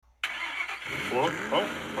What?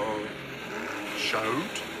 Oh. Shout.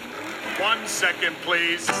 1 second,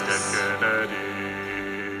 please. Mr.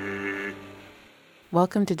 Kennedy.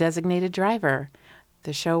 Welcome to Designated Driver,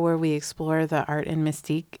 the show where we explore the art and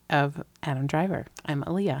mystique of Adam Driver. I'm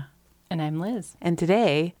Aaliyah. And I'm Liz. And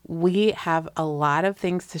today we have a lot of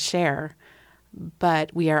things to share,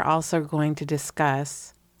 but we are also going to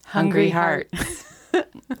discuss Hungry Heart.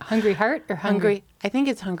 Hungry Heart or Hungry? I think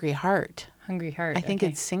it's Hungry Heart. Hungry Heart. I think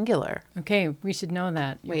it's singular. Okay, we should know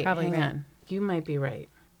that. You're Wait, probably hang right. on. You might be right.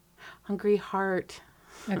 Hungry Heart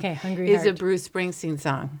Okay, Hungry is Heart. a Bruce Springsteen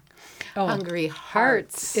song. Oh, Hungry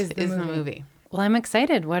Hearts is the movie. Well, I'm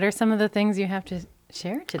excited. What are some of the things you have to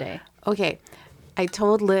share today? Okay. I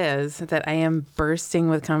told Liz that I am bursting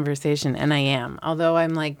with conversation, and I am, although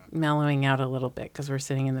I'm like mellowing out a little bit because we're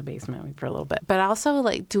sitting in the basement for a little bit. But also,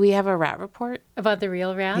 like, do we have a rat report? About the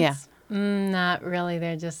real rats? Yeah. Not really.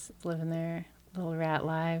 They're just living their little rat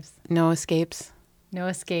lives. No escapes? No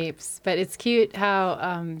escapes. But it's cute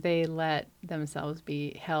how they let themselves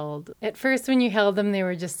be held. At first, when you held them, they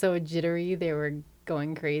were just so jittery. They were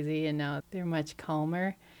going crazy, and now they're much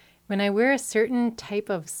calmer. When I wear a certain type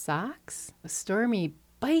of socks, Stormy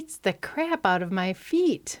bites the crap out of my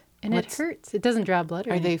feet, and it hurts. It doesn't draw blood.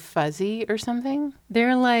 Are they fuzzy or something?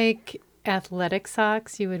 They're like athletic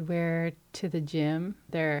socks you would wear to the gym.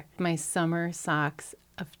 They're my summer socks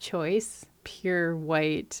of choice, pure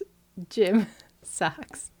white gym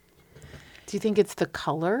socks. Do you think it's the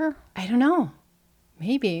color? I don't know.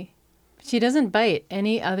 Maybe. She doesn't bite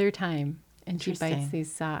any other time, and she bites Interesting.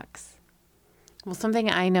 these socks. Well, something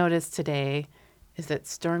I noticed today is that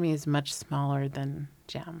Stormy is much smaller than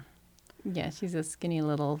Jem. Yeah, she's a skinny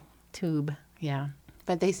little tube. Yeah.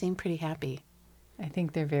 But they seem pretty happy. I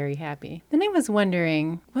think they're very happy. Then I was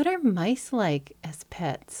wondering, what are mice like as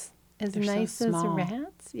pets? As They're so nice as small.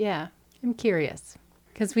 rats? Yeah, I'm curious.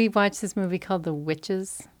 Because we watched this movie called The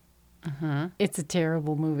Witches. Mm-hmm. It's a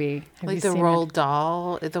terrible movie. Have Like you the seen Roald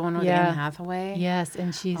Dahl, the one with Yeah. Anne Hathaway? it? Yes,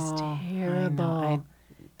 and she's Oh, terrible. I know.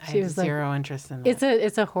 I She have was like- zero interest in that.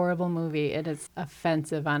 It's a horrible movie. It is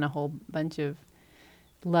offensive on a whole bunch of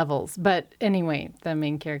levels. But anyway, the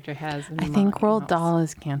main character has. I think Roald Dahl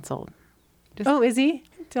is canceled. Oh, is he?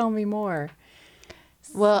 Tell me more.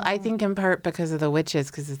 Well, I think in part because of the witches,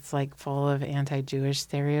 because it's like full of anti-Jewish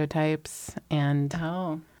stereotypes. And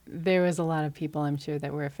Oh, there was a lot of people, I'm sure,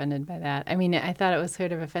 that were offended by that. I mean, I thought it was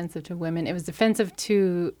sort of offensive to women. It was offensive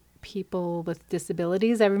to people with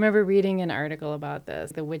disabilities. I remember reading an article about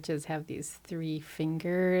this. The witches have these 3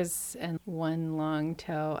 fingers and 1 long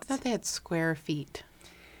toe. I thought they had square feet.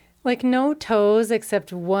 Like no toes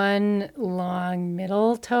except 1 long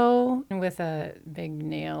middle toe with a big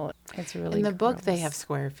nail. It's really In the book, they gross. have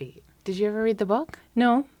square feet. Did you ever read the book?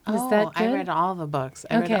 No? Was that good? I read all the books.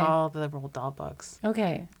 I Okay. read all the Roald Dahl books.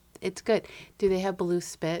 Okay. It's good. Do they have blue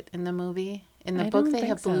spit in the movie? In the I book, don't they think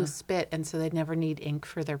have blue so. spit, and so they never need ink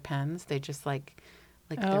for their pens. They just like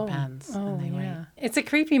their pens, Oh, and they yeah. write. It's a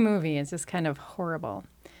creepy movie. It's just kind of horrible.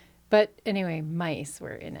 But anyway, mice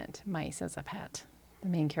were in it. Mice as a pet. The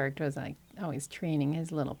main character was like always training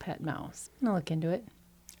his little pet mouse. I'll look into it.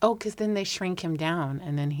 Oh, because then they shrink him down,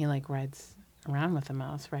 and then he like rides around with the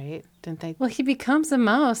mouse, right? Didn't they? Well, he becomes a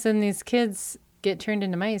mouse, and these kids get turned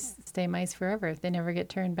into mice, stay mice forever. They never get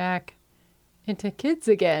turned back into kids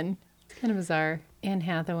again. It's kind of bizarre. Anne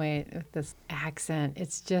Hathaway with this accent,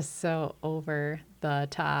 it's just so over the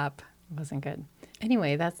top. It wasn't good.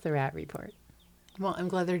 Anyway, that's the rat report. Well, I'm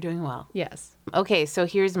glad they're doing well. Yes. Okay, so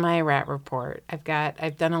here's my rat report.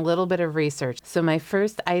 I've done a little bit of research. So my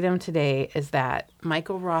first item today is that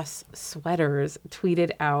Michael Ross Sweaters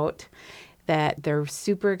tweeted out that they're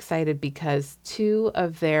super excited because 2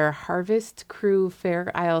 of their Harvest Crew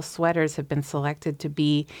Fair Isle sweaters have been selected to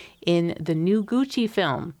be in the new Gucci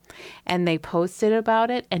film. And they posted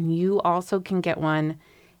about it, and you also can get one.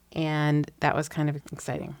 And that was kind of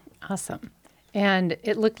exciting. Awesome. And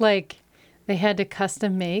it looked like they had to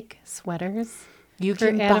custom make sweaters. You For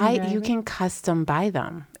can Adam Driver? you can custom buy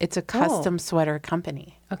them. It's a custom sweater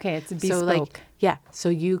company. Okay, it's a So bespoke. so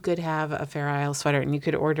you could have a Fair Isle sweater and you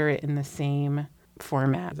could order it in the same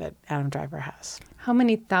format that Adam Driver has. How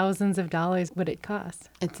many thousands of dollars would it cost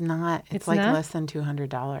It's not. It's It's like not? less than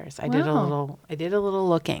 $200. I Wow. did a little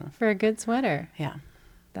looking. for a good sweater? Yeah.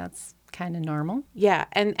 That's kind of normal. Yeah,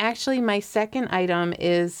 and actually my second item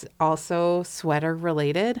is also sweater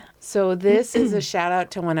related. So this is a shout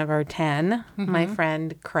out to one of our 10, my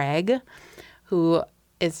friend Craig, who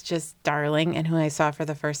is just darling and who I saw for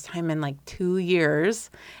the first time in like 2 years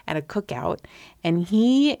at a cookout. And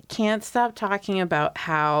he can't stop talking about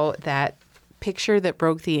how that picture that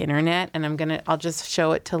broke the internet, and I'll just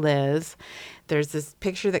show it to Liz. There's this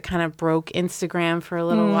picture that kind of broke Instagram for a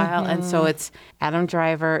little while. And so it's Adam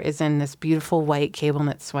Driver is in this beautiful white cable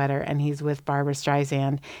knit sweater, and he's with Barbara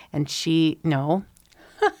Streisand. And no.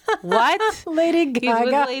 What? Lady He's Gaga.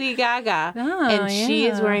 with Lady Gaga. Oh, and she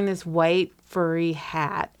is yeah. wearing this white furry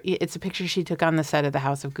hat. It's a picture she took on the set of the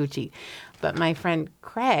House of Gucci. But my friend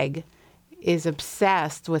Craig is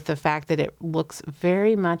obsessed with the fact that it looks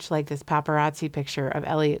very much like this paparazzi picture of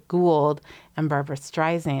Elliot Gould and Barbara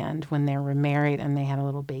Streisand when they were married and they had a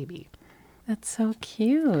little baby. That's so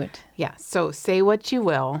cute. Yeah, so say what you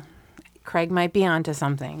will. Craig might be onto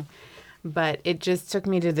something. But it just took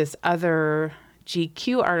me to this other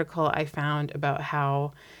GQ article I found about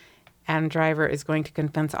how Adam Driver is going to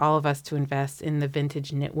convince all of us to invest in the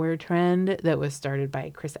vintage knitwear trend that was started by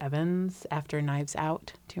Chris Evans after Knives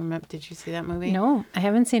Out. Do you remember? Did you see that movie? No, I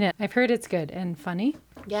haven't seen it. I've heard it's good and funny.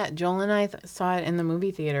 Yeah, Joel and I saw it in the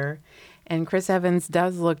movie theater, and Chris Evans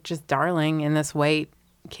does look just darling in this white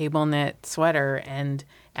cable knit sweater, and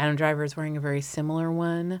Adam Driver is wearing a very similar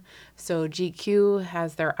one. So GQ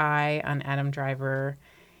has their eye on Adam Driver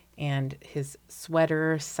and his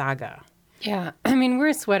sweater saga. Yeah, I mean,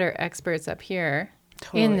 we're sweater experts up here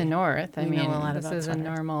in the north. I We know mean, a lot this about is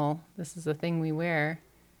sweaters. this is a thing we wear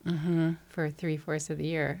for 3/4 of the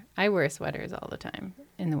year. I wear sweaters all the time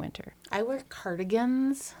in the winter. I wear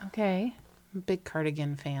cardigans. Okay. I'm a big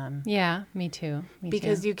cardigan fan. Yeah, me too.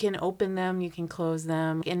 Because you can open them, you can close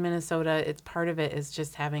them. In Minnesota, it's part of it is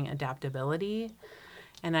just having adaptability.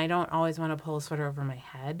 And I don't always want to pull a sweater over my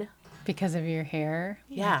head. Because of your hair,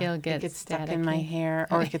 Yeah, like it'll it get gets stuck in my staticky. hair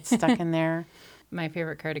or it gets stuck in there. My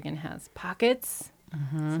favorite cardigan has pockets,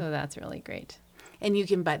 Mm-hmm. so that's really great. And you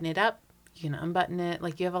can button it up, you can unbutton it.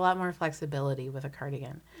 Like you have a lot more flexibility with a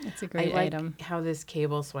cardigan. It's a I great like item. how this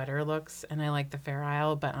cable sweater looks, and I like the Fair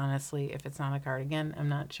Isle, but honestly, if it's not a cardigan, I'm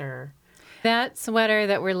not sure. That sweater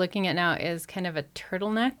that we're looking at now is kind of a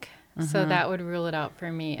turtleneck, Mm-hmm. so that would rule it out for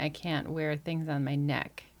me. I can't wear things on my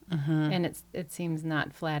neck, Mm-hmm. and it seems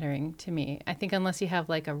not flattering to me. I think unless you have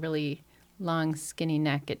like a really long, skinny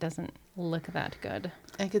neck, it doesn't look that good.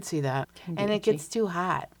 I could see that. Can be And it itchy. gets too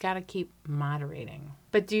hot. Got to keep moderating.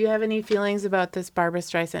 But do you have any feelings about this Barbara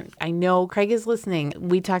Streisand? I know Craig is listening.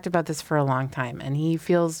 We talked about this for a long time, and he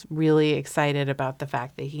feels really excited about the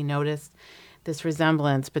fact that he noticed this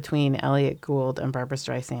resemblance between Elliot Gould and Barbara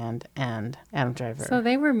Streisand and Adam Driver. So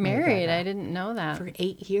they were Lady married. Gaga. I didn't know that. For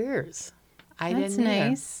 8 years. I That's didn't either.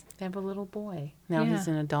 nice. They have a little boy. Now Yeah. he's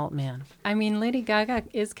an adult man. I mean, Lady Gaga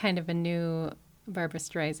is kind of a new Barbara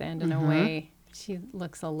Streisand in a way. She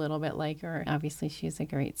looks a little bit like her. Obviously, she's a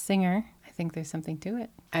great singer. I think there's something to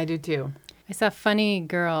it. I do too. I saw Funny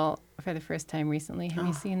Girl for the first time recently. Have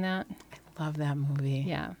you seen that? Love that movie.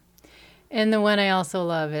 Yeah. And the one I also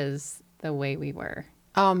love is The Way We Were.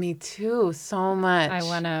 Oh, me too. So much. I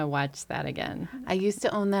want to watch that again. I used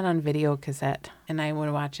to own that on video cassette, and I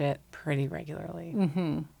would watch it pretty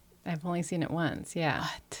regularly. I've only seen it once. Yeah.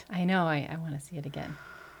 What? I know. I want to see it again.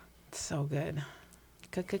 It's so good.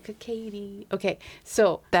 Katie. Okay,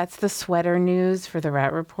 so that's the sweater news for the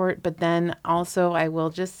Rat Report. But then also, I will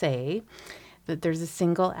just say that there's a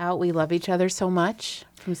single out, We Love Each Other So Much,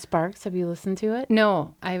 from Sparks. Have you listened to it?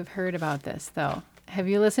 No, I've heard about this, though. Have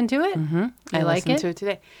you listened to it? Mm-hmm. I like listened it? to it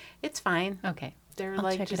today. It's fine. Okay. They're I'll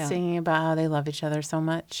like check it just out. singing about how they love each other so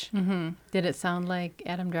much. Did it sound like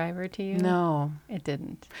Adam Driver to you? No. It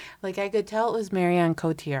didn't. Like I could tell it was Marianne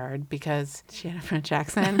Cotillard because she had a French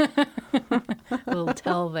accent. A little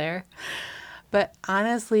tell there. But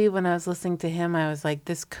honestly, when I was listening to him, I was like,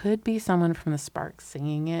 this could be someone from the Sparks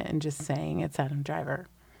singing it and just saying it's Adam Driver.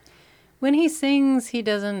 When he sings, he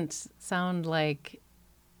doesn't sound like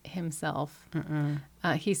himself.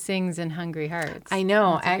 He sings in Hungry Hearts. I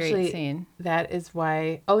know. That's a Actually, great scene. that is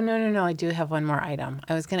why. Oh, no. I do have one more item.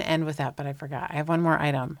 I was going to end with that, but I forgot. I have one more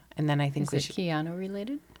item. And then I think Is we it should. Keanu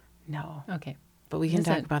related? No. Okay. But we can Is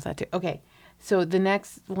talk it? about that too. Okay. So the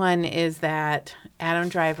next one is that Adam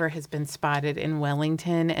Driver has been spotted in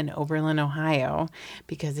Wellington and Oberlin, Ohio,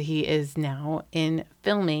 because he is now in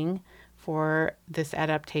filming for this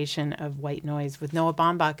adaptation of White Noise with Noah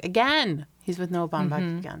Baumbach again. He's with Noah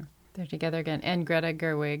Baumbach again. They're together again. And Greta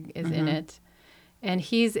Gerwig is in it. And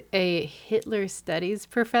he's a Hitler studies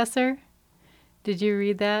professor. Did you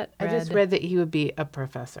read that? I just read that he would be a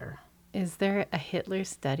professor. Is there a Hitler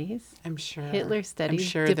studies? I'm sure. Hitler studies I'm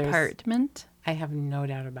sure there's. department? I have no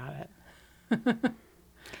doubt about it.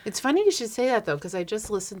 It's funny you should say that, though, because I just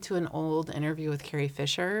listened to an old interview with Carrie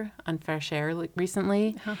Fisher on Fresh Air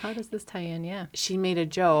recently. How does this tie in? Yeah. She made a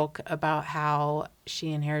joke about how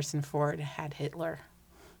she and Harrison Ford had Hitler.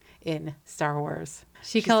 in Star Wars.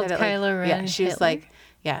 She called said it Kylo Ren Yeah, she was Hitler?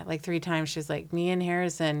 like 3 times. She was like, me and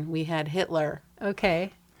Harrison, we had Hitler.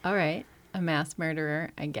 Okay. All right. A mass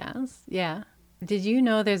murderer, I guess. Yeah. Did you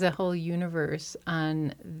know there's a whole universe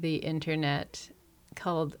on the internet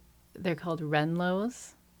they're called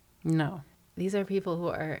Renlos? No. These are people who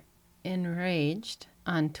are enraged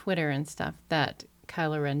on Twitter and stuff that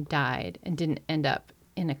Kylo Ren died and didn't end up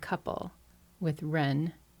in a couple with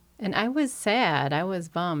Ren. And I was sad. I was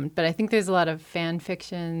bummed. But I think there's a lot of fan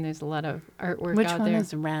fiction. There's a lot of artwork Which out one there.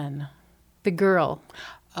 is Ren? The girl.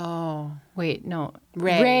 Oh, Wait, no.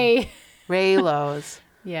 Rey. Raylos.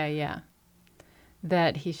 Yeah.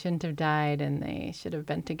 That he shouldn't have died and they should have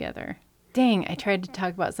been together. Dang, I tried to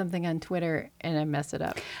talk about something on Twitter and I messed it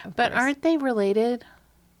up. of But course. aren't they related?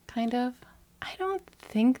 Kind of. I don't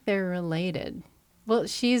think they're related. Well,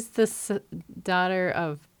 she's the daughter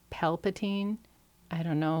of Palpatine. I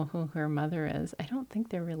don't know who her mother is. I don't think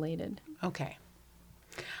they're related. Okay.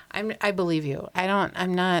 I believe you. I'm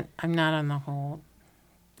not on the whole.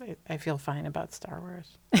 I feel fine about Star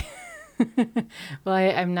Wars. Well,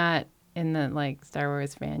 I'm not in the like Star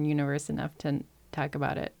Wars fan universe enough to talk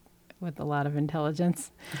about it with a lot of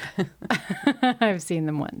intelligence. I've seen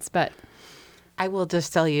them once, but I will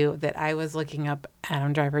just tell you that I was looking up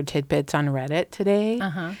Adam Driver tidbits on Reddit today,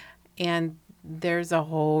 and there's a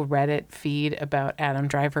whole Reddit feed about Adam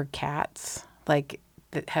Driver cats, like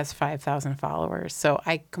that has 5,000 followers. So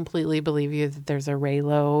I completely believe you that there's a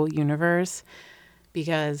Raylo universe,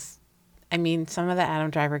 because, I mean, some of the Adam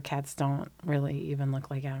Driver cats don't really even look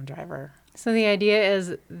like Adam Driver. so the idea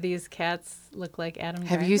is these cats look like Adam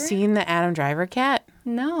Driver? Have you seen the Adam Driver cat?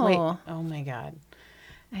 No. Wait, oh my God.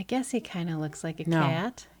 I guess he kind of looks like a No.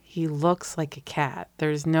 cat. He looks like a cat.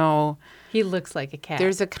 He looks like a cat.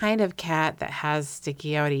 There's a kind of cat that has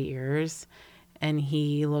sticky outy ears, and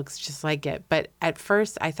he looks just like it. But at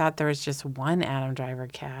first, I thought there was just one Adam Driver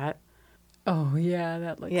cat. Oh, yeah,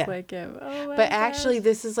 that looks Yeah. like him. Oh, my But actually, gosh.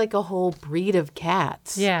 this is like a whole breed of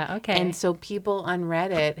cats. Yeah, okay. And so people on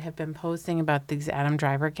Reddit have been posting about these Adam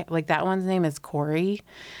Driver cats. Like that one's name is Corey,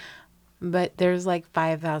 but there's like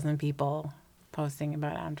 5,000 people posting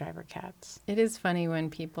about Adam Driver cats. It is funny when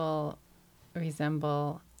people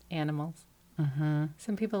resemble animals. Mm-hmm.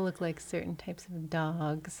 Some people look like certain types of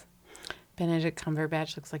dogs. Benedict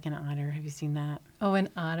Cumberbatch looks like an otter. Have you seen that? Oh, an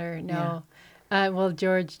otter. No. Well,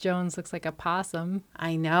 George Jones looks like a possum.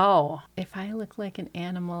 I know. If I look like an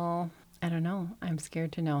animal, I don't know. I'm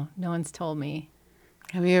scared to know. No one's told me.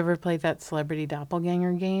 Have you ever played that celebrity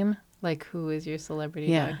doppelganger game? Like, who is your celebrity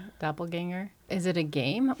Yeah. doppelganger? Is it a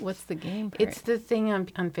game? What's the game part? It's the thing on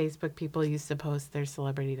Facebook. People used to post their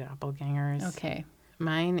celebrity doppelgangers. Okay.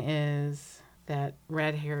 Mine is that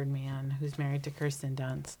red-haired man who's married to Kirsten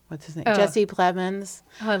Dunst. What's his name? Oh. Jesse Plemons.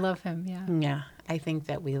 Oh, I love him. Yeah. Yeah, I think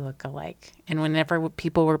that we look alike. And whenever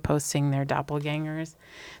people were posting their doppelgangers,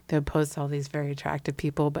 they would post all these very attractive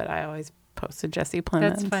people, but I always posted Jesse Plemons.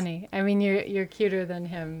 That's funny. I mean, you're cuter than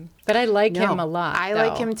him, but I like him a lot. I though.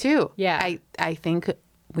 like him too. Yeah. I think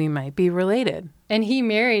we might be related. And he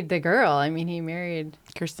married the girl. I mean, he married.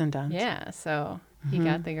 Kirsten Dunst. Yeah. So he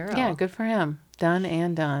got the girl. Yeah, good for him. Done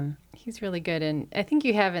and done. He's really good. And I think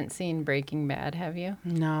you haven't seen Breaking Bad, have you?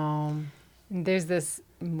 No. There's this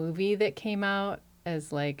movie that came out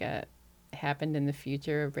as like a happened in the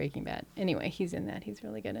future of Breaking Bad. Anyway, he's in that. He's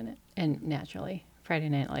really good in it. And naturally, Friday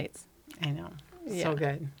Night Lights. I know. Yeah. So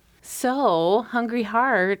good. So, Hungry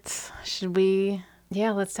Hearts, should we?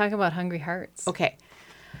 Yeah, let's talk about Hungry Hearts. Okay.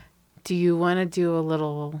 Do you want to do a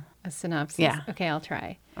little? A synopsis. Yeah. Okay, I'll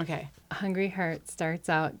try. Okay. Hungry Hearts starts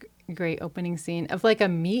out great opening scene of like a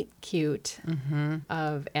meet cute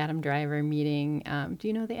of Adam Driver meeting. Do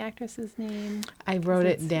you know the actress's name? I wrote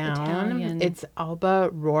It's it down. Italian. It's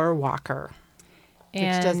Alba Rohrwacher, which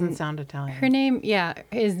doesn't sound Italian. Her name,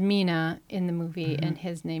 is Mina in the movie, and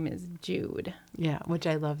his name is Jude. Yeah, which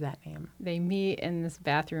I love that name. They meet in this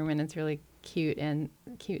bathroom, and it's really cute and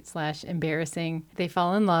cute/embarrassing. They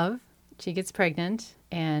fall in love. She gets pregnant,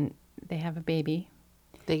 and they have a baby.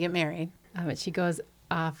 They get married. But she goes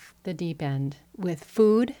off the deep end with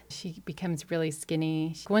food. She becomes really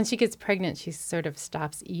skinny. Once she gets pregnant, she sort of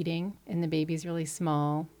stops eating, and the baby's really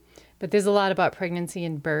small. But there's a lot about pregnancy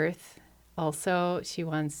and birth. Also, she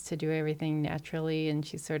wants to do everything naturally, and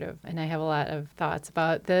and I have a lot of thoughts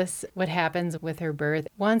about this. What happens with her birth?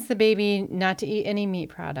 Wants the baby not to eat any meat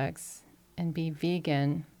products and be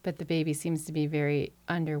vegan, but the baby seems to be very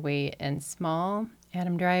underweight and small.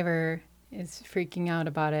 Adam Driver is freaking out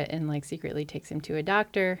about it and like secretly takes him to a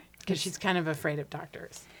doctor. Because she's kind of afraid of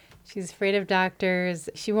doctors. She's afraid of doctors.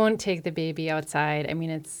 She won't take the baby outside. I mean,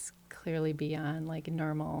 it's clearly beyond like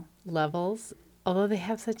normal levels. although they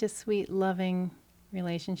have such a sweet, loving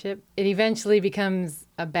relationship, it eventually becomes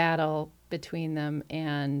a battle between them.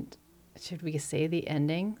 And should we say the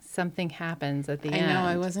ending? Something happens at the I end. know.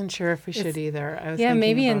 I wasn't sure if we should either. I was Yeah, thinking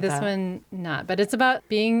maybe in about this that. one, not. But it's about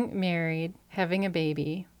being married, having a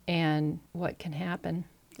baby, and what can happen.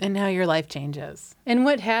 And how your life changes. And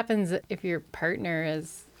what happens if your partner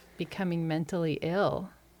is becoming mentally ill,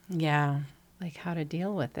 Yeah. like how to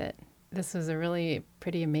deal with it. This was a really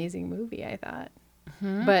pretty amazing movie, I thought.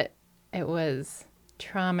 But it was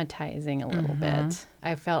traumatizing a little bit.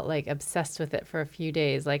 I felt like obsessed with it for a few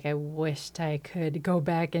days. Like I wished I could go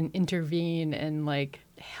back and intervene and like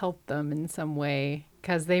help them in some way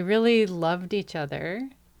because they really loved each other.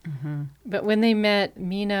 But when they met,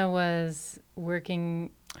 Mina was working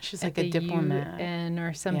She's at like a the diplomat. UN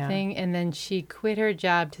or something, and then she quit her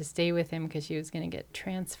job to stay with him because she was going to get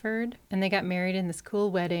transferred. And they got married in this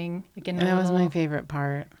cool wedding, like in a And that was little, my favorite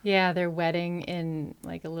part. yeah, their wedding in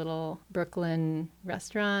like a little Brooklyn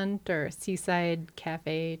restaurant or seaside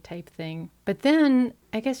cafe type thing. But then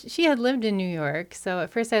I guess she had lived in New York, so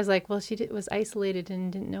at first I was like, well, was isolated and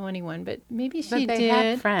didn't know anyone, but maybe she But they did.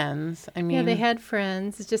 had friends. I mean, Yeah, they had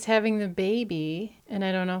friends. It's just having the baby, and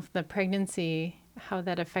I don't know if the pregnancy, how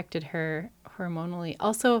that affected her hormonally.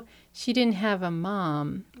 Also, she didn't have a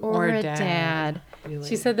mom or a dad. really.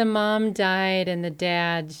 She said the mom died and the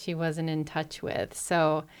dad she wasn't in touch with.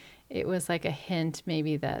 So it was like a hint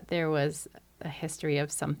maybe that there was a history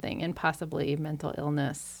of something and possibly mental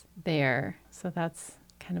illness there. So that's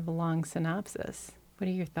kind of a long synopsis. What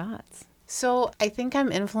are your thoughts? So I think I'm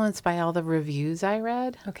influenced by all the reviews I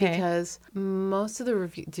read. Okay. Because most of the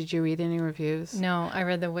reviews, did you read any reviews? No, I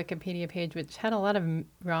read the Wikipedia page, which had a lot of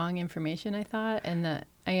wrong information, I thought, and the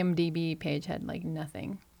IMDb page had like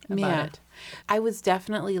nothing about it. I was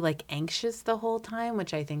definitely like anxious the whole time,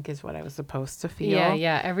 which I think is what I was supposed to feel.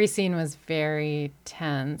 Yeah. Every scene was very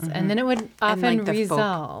tense. And then it would often like, the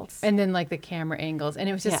resolve. And then like the camera angles. And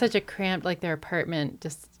it was just Yeah. such a cramped, like their apartment,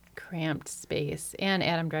 just cramped space. And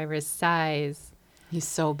Adam Driver's size. He's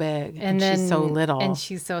so big And and then she's so little. And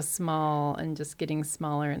she's so small and just getting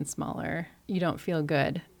smaller and smaller. You don't feel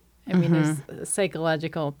good. I mean, there's a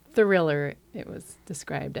psychological thriller, it was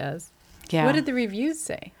described as. Yeah. What did the reviews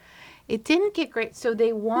say? It didn't get great. So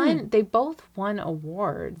they won, they both won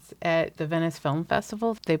awards at the Venice Film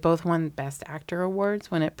Festival. They both won Best Actor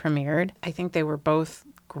awards when it premiered. I think they were both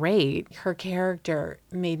great. Her character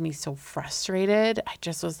made me so frustrated. I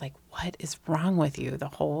just was like, what is wrong with you the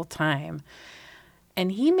whole time?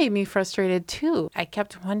 And he made me frustrated too. I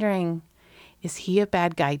kept wondering, is he a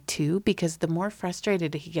bad guy too? Because the more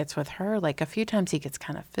frustrated he gets with her, like a few times he gets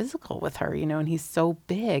kind of physical with her, you know, and he's so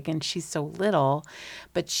big and she's so little,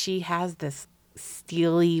 but she has this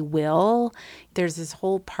steely will. There's this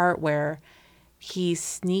whole part where he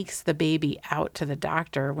sneaks the baby out to the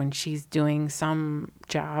doctor when she's doing some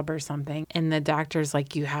job or something. And the doctor's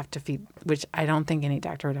like, you have to feed, which I don't think any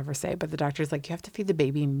doctor would ever say, but the doctor's like, you have to feed the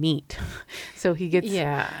baby meat. So he gets,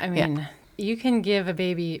 Yeah, I mean, you can give a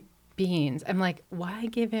baby beans. I'm like, why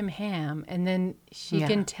give him ham? And then she Yeah.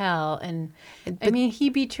 can tell. And I mean, he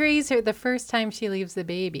betrays her the first time she leaves the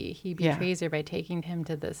baby. He Yeah. betrays her by taking him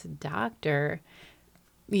to this doctor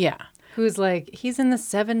yeah. who's like, he's in the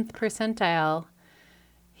 7th percentile.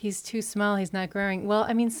 He's too small. He's not growing. Well,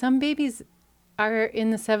 I mean, some babies are in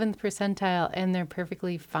the 7th percentile and they're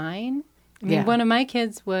perfectly fine. I mean, Yeah. one of my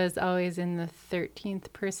kids was always in the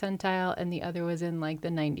 13th percentile and the other was in like the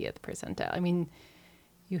 90th percentile. I mean,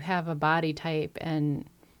 you have a body type, and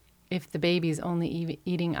if the baby's only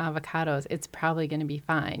eating avocados, it's probably going to be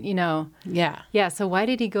fine, you know? Yeah. Yeah, so why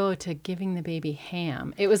did he go to giving the baby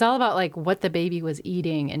ham? It was all about like what the baby was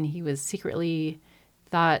eating, and he was secretly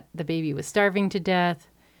thought the baby was starving to death.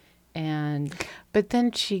 And But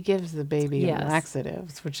then she gives the baby Yes.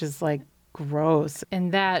 laxatives, which is like gross.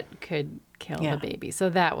 that could kill Yeah. the baby. So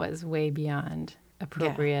that was way beyond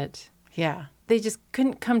appropriate. Yeah. They just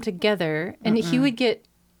couldn't come together, and he would get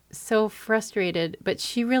so frustrated, but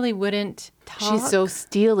she really wouldn't talk. She's so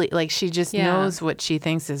steely. Like she just Yeah. knows what she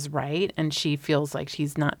thinks is right. And she feels like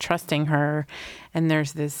she's not trusting her. And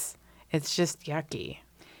there's this, it's just yucky.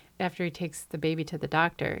 After he takes the baby to the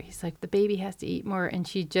doctor, he's like, the baby has to eat more. And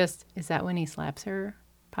she just, is that when he slaps her?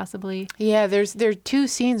 Possibly. Yeah. There are two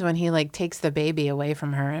scenes when he like takes the baby away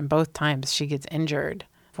from her. And both times she gets injured.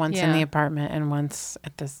 Once in Yeah. the apartment and once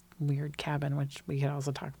at this weird cabin, which we could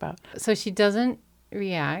also talk about. So she doesn't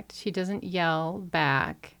react. She doesn't yell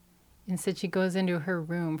back. Instead, she goes into her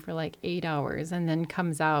room for like 8 hours and then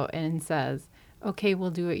comes out and says, okay, we'll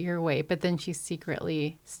do it your way. But then she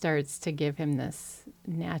secretly starts to give him this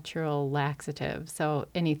natural laxative. So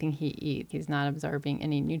anything he eats, he's not absorbing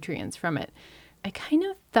any nutrients from it. I kind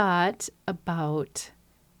of thought about,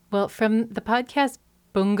 well, from the podcast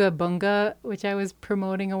Bunga Bunga, which I was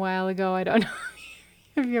promoting a while ago. I don't know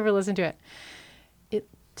if you ever listened to it. It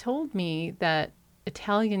told me that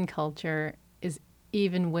Italian culture is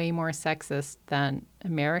even way more sexist than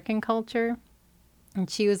American culture. And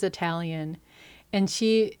she was Italian. And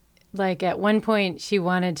she, like, at one point, she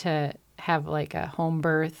wanted to have, like, a home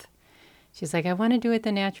birth. She's like, I want to do it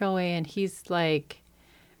the natural way. And he's like,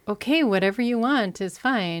 okay, whatever you want is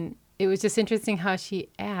fine. It was just interesting how she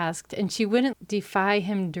asked, and she wouldn't defy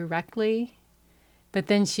him directly, but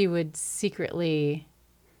then she would secretly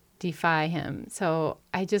defy him. So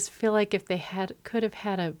I just feel like if they could have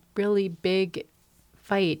had a really big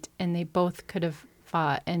fight and they both could have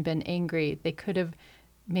fought and been angry, they could have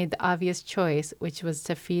made the obvious choice, which was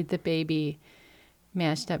to feed the baby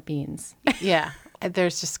mashed up beans. Yeah,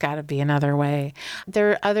 there's just got to be another way. There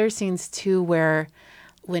are other scenes too where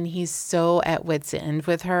when he's so at wit's end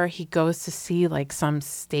with her, he goes to see like some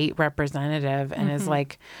state representative and is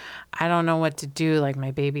like, I don't know what to do. Like,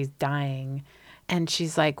 my baby's dying. And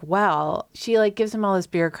she's like, well, she like gives him all this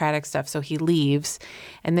bureaucratic stuff. So he leaves.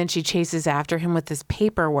 And then she chases after him with this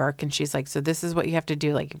paperwork. And she's like, so this is what you have to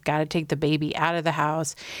do. Like, you've got to take the baby out of the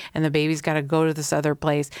house and the baby's got to go to this other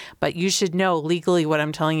place. But you should know legally what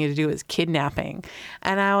I'm telling you to do is kidnapping.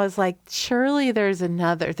 And I was like, surely there's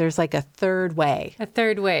like a third way. A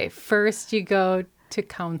third way. First, you go to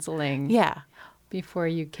counseling. Yeah. Before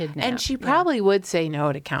you kidnap. And she probably would say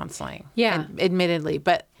no to counseling. Yeah. Admittedly.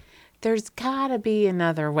 But there's got to be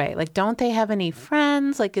another way. Like, don't they have any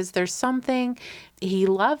friends? Like, is there something? He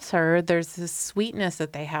loves her. There's this sweetness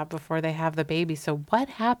that they have before they have the baby. So what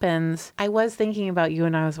happens? I was thinking about you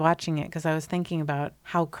when I was watching it, because I was thinking about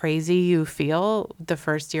how crazy you feel the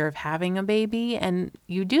first year of having a baby. And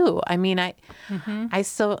you do. I mean, I'm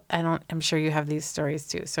sure you have these stories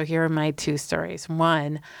too. So here are my two stories.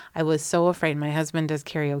 One, I was so afraid. My husband does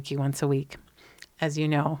karaoke once a week, as you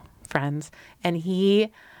know, friends. And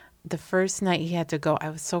the first night he had to go,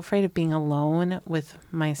 I was so afraid of being alone with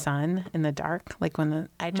my son in the dark. Like,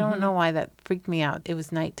 I don't know why that freaked me out. It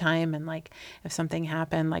was nighttime, and like if something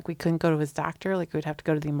happened, like we couldn't go to his doctor, like we would have to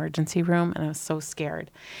go to the emergency room, and I was so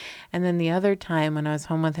scared. And then the other time when I was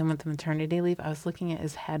home with him with maternity leave, I was looking at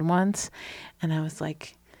his head once, and I was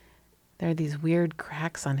like, there are these weird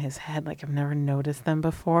cracks on his head, like I've never noticed them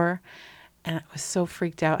before. And I was so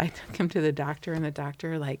freaked out. I took him to the doctor, and the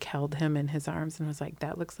doctor like held him in his arms and was like,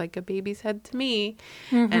 that looks like a baby's head to me.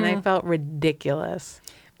 And I felt ridiculous.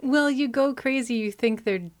 Well, you go crazy. You think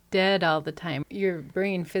they're dead all the time. Your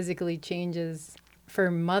brain physically changes for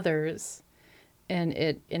mothers, and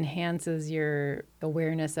it enhances your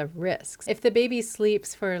awareness of risks. If the baby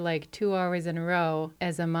sleeps for like 2 hours in a row,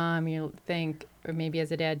 as a mom, you'll think, or maybe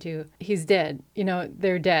as a dad too, he's dead. You know,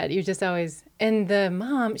 they're dead. You just always... And the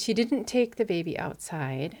mom, she didn't take the baby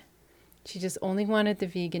outside. She just only wanted the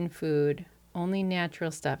vegan food, only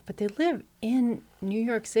natural stuff. But they live in New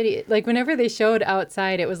York City. Like, whenever they showed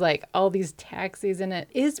outside, it was like all these taxis, and it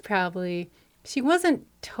is probably... She wasn't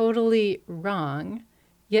totally wrong,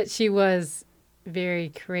 yet she was very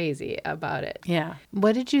crazy about it. Yeah.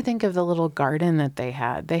 What did you think of the little garden that they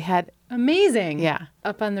had? They had... Amazing. Yeah.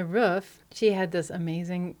 Up on the roof, she had this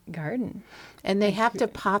amazing garden. And they have to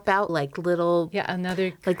pop out like little... Yeah,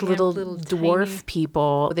 another like little dwarf tiny...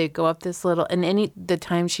 people. They go up this little... And the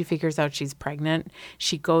time she figures out she's pregnant,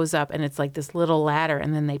 she goes up, and it's like this little ladder,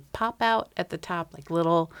 and then they pop out at the top like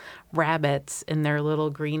little rabbits in their little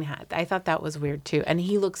green hat. I thought that was weird too. And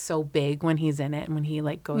he looks so big when he's in it, and when he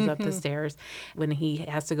like goes up the stairs. When he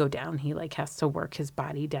has to go down, he like has to work his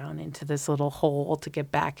body down into this little hole to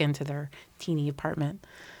get back into their teeny apartment.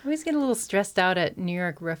 I always get a little stressed out at New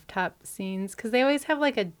York rooftop scenes because they always have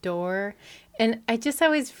like a door, and I just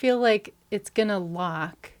always feel like it's gonna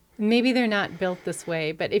lock. Maybe they're not built this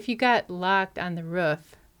way, but if you got locked on the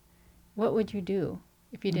roof, what would you do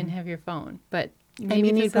if you didn't have your phone? But maybe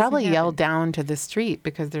you'd probably yell down to the street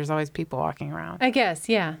because there's always people walking around. I guess,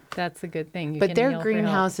 yeah, that's a good thing. But their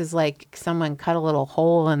greenhouse is like someone cut a little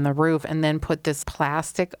hole in the roof and then put this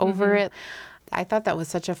plastic over it. I thought that was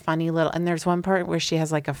such a funny little, and there's one part where she has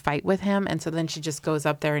like a fight with him, and so then she just goes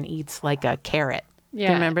up there and eats like a carrot. Yeah.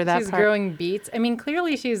 Do you remember that she's part? Growing beets. I mean,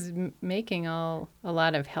 clearly she's making a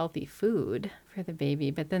lot of healthy food for the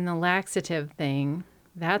baby, but then the laxative thing,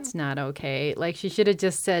 that's not okay. Like, she should have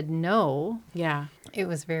just said no. Yeah. It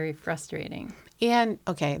was very frustrating. And,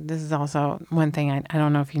 okay, this is also one thing, I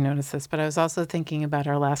don't know if you noticed this, but I was also thinking about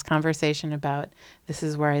our last conversation about This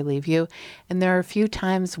Is Where I Leave You. And there are a few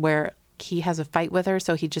times where he has a fight with her,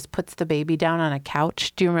 so he just puts the baby down on a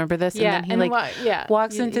couch. Do you remember this? Yeah, And then he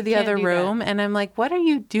walks into the other room, and I'm like, what are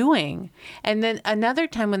you doing? And then another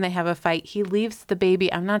time when they have a fight, he leaves the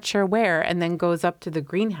baby, I'm not sure where, and then goes up to the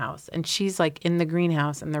greenhouse, and she's like in the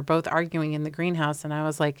greenhouse, and they're both arguing in the greenhouse, and I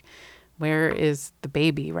was like, where is the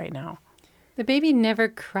baby right now? The baby never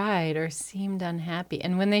cried or seemed unhappy.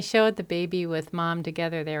 And when they showed the baby with mom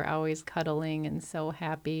together, they were always cuddling and so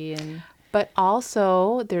happy. And But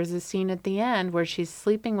also, there's a scene at the end where she's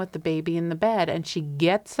sleeping with the baby in the bed, and she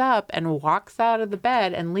gets up and walks out of the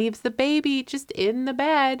bed and leaves the baby just in the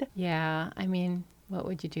bed. yeah, I mean, what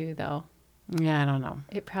would you do though? Yeah, I don't know.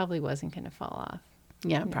 It probably wasn't going to fall off.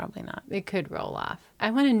 Yeah, probably not. It could roll off.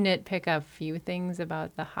 I want to nitpick a few things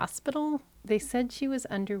about the hospital. They said she was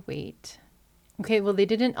underweight. Okay, well, they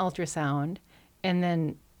did an ultrasound, and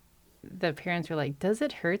then the parents were like, does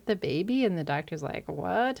it hurt the baby? And the doctor's like,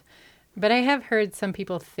 what? But I have heard some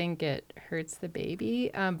people think it hurts the baby.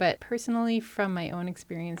 But personally, from my own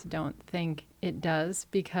experience, don't think it does,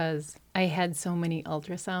 because I had so many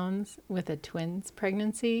ultrasounds with a twins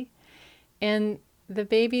pregnancy. And the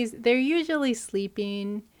babies, they're usually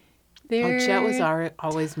sleeping. Jet was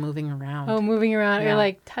always moving around. Oh, moving around Yeah. or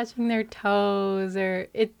like touching their toes the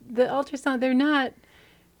ultrasound,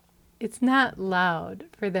 it's not loud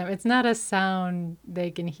for them. It's not a sound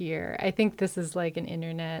they can hear. I think this is like an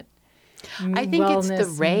internet I think it's the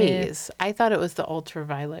wellness rays. myth. I thought it was the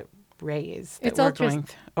ultraviolet rays that It's were going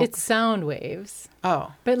through. It's sound waves.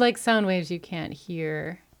 Oh. But like sound waves you can't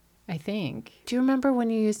hear, I think. Do you remember when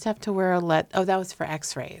you used to have to wear Oh, that was for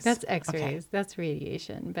x-rays. That's X-rays. Okay. That's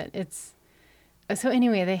radiation. But it's so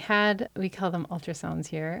anyway. We call them ultrasounds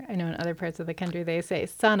here. I know in other parts of the country they say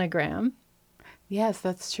sonogram. Yes,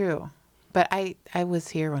 that's true. But I was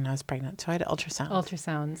here when I was pregnant, so I had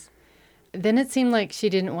Ultrasounds. Then it seemed like she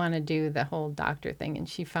didn't want to do the whole doctor thing, and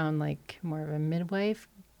she found like more of a midwife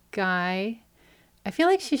guy. I feel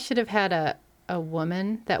like she should have had a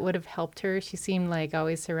woman that would have helped her. She seemed like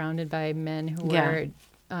always surrounded by men who were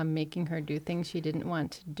making her do things she didn't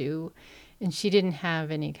want to do, and she didn't have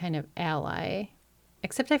any kind of ally.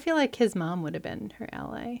 Except I feel like his mom would have been her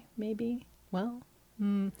ally, maybe. Well,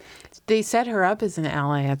 They set her up as an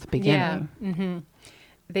ally at the beginning. yeah. Hmm.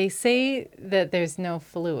 They say that there's no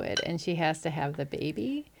fluid and she has to have the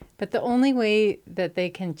baby, but the only way that they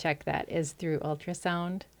can check that is through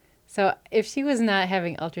ultrasound. So if she was not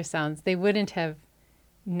having ultrasounds, they wouldn't have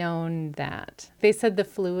known that. They said the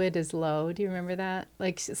fluid is low. Do you remember that?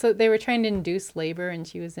 Like, so they were trying to induce labor and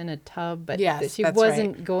she was in a tub, but Yes, she that's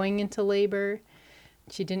wasn't right. going into labor.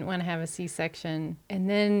 She didn't want to have a C-section. And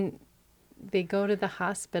then they go to the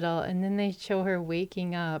hospital and then they show her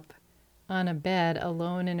waking up on a bed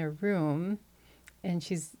alone in a room, and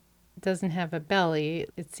doesn't have a belly.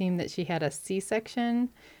 It seemed that she had a C-section,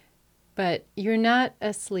 but you're not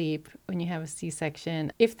asleep when you have a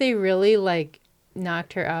C-section. If they really like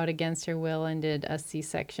knocked her out against her will and did a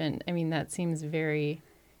C-section, I mean, that seems very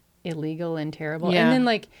illegal and terrible. Yeah. And then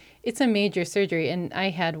like it's a major surgery, and I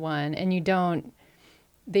had one, and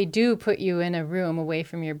they do put you in a room away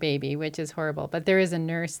from your baby, which is horrible, but there is a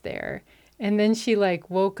nurse there. And then she like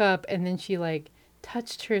woke up and then she like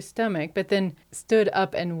touched her stomach, but then stood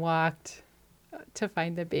up and walked to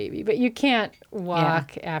find the baby. But you can't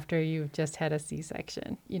walk after you've just had a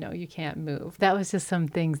C-section. You know, you can't move. That was just some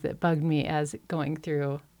things that bugged me as going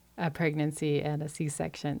through a pregnancy and a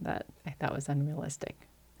C-section that I thought was unrealistic.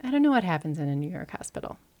 I don't know what happens in a New York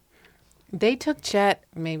hospital. They took Chet,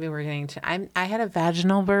 maybe we're getting to, I had a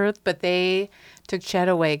vaginal birth, but they took Chet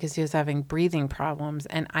away because he was having breathing problems.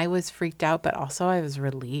 And I was freaked out, but also I was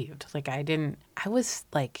relieved. Like I was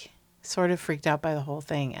like sort of freaked out by the whole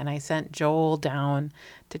thing. And I sent Joel down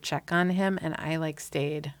to check on him, and I like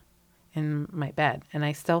stayed in my bed. And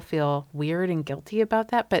I still feel weird and guilty about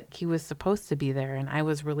that, but he was supposed to be there, and I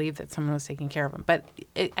was relieved that someone was taking care of him. But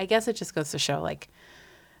I guess it just goes to show, like,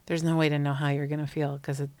 there's no way to know how you're going to feel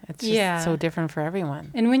because it's just so different for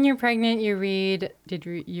everyone. And when you're pregnant, you read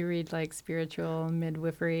like spiritual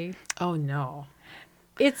midwifery? Oh, no.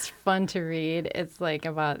 It's fun to read. It's like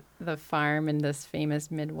about the farm and this famous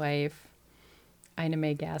midwife. Ina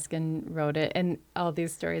May Gaskin wrote it, and all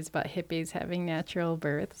these stories about hippies having natural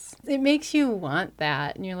births. It makes you want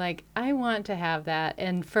that. And you're like, I want to have that.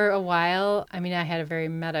 And for a while, I mean, I had a very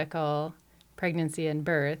medical pregnancy and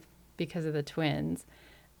birth because of the twins.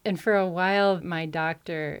 And for a while, my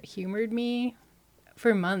doctor humored me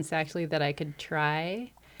for months, actually, that I could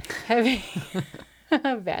try having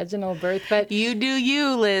a vaginal birth. But You do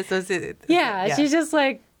you, Liz. yeah, she just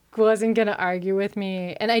like wasn't going to argue with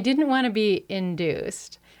me. And I didn't want to be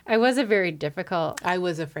induced. I was a very difficult. I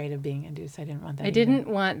was afraid of being induced. I didn't want that. I didn't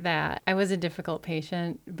want that. I was a difficult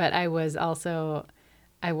patient, but I was also,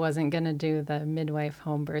 I wasn't going to do the midwife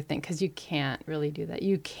home birth thing because you can't really do that.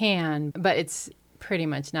 You can, but it's pretty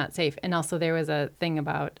much not safe. And also there was a thing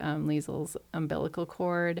about Liesel's umbilical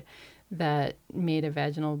cord that made a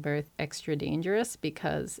vaginal birth extra dangerous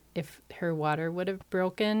because if her water would have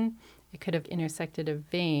broken, it could have intersected a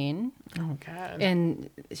vein. Oh, God. And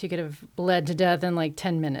she could have bled to death in like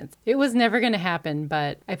 10 minutes. It was never going to happen,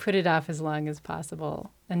 but I put it off as long as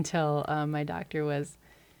possible until my doctor was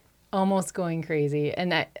almost going crazy.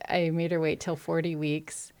 And I made her wait till 40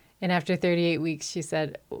 weeks. And after 38 weeks, she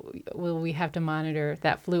said, well, we have to monitor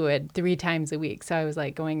that fluid 3 times a week. So I was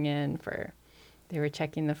like going in for, they were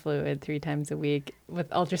checking the fluid 3 times a week with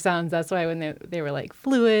ultrasounds. That's why when they were like,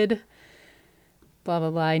 fluid, blah,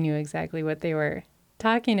 blah, blah, I knew exactly what they were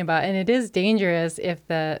talking about. And it is dangerous if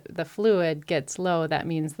the fluid gets low. That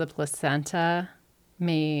means the placentas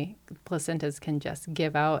can just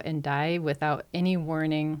give out and die without any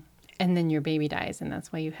warning. And then your baby dies. And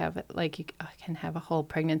that's why you have, like, you can have a whole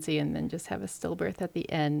pregnancy and then just have a stillbirth at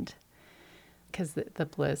the end because the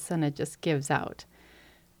placenta just gives out.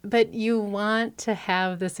 But you want to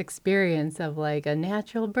have this experience of like a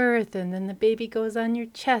natural birth and then the baby goes on your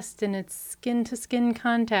chest and it's skin to skin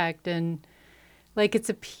contact and like it's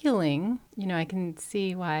appealing. You know, I can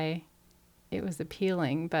see why it was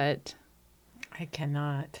appealing, but I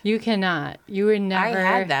cannot. You cannot. You were never. I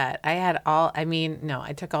had that.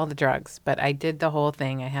 I took all the drugs, but I did the whole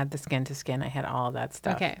thing. I had the skin to skin. I had all of that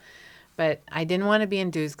stuff. Okay. But I didn't want to be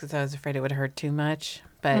induced because I was afraid it would hurt too much.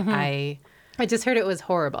 But I just heard it was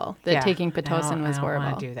horrible. That taking Pitocin was horrible.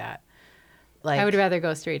 I don't want to do that. Like, I would rather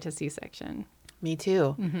go straight to C-section. Me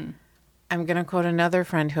too. Mm-hmm. I'm going to quote another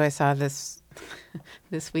friend who I saw this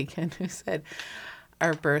weekend who said,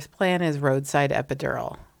 our birth plan is roadside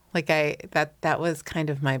epidural. Like that was kind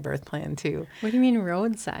of my birth plan too. What do you mean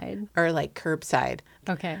roadside? Or like curbside.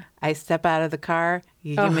 Okay. I step out of the car,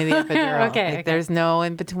 you give me the epidural. Okay. There's no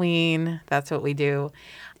in between. That's what we do.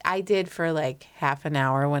 I did for like half an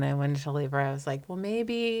hour when I went into labor. I was like, well,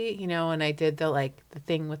 maybe, and I did the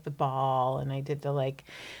thing with the ball and I did the like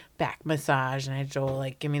back massage and I told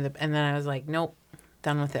like, give me and then I was like, nope,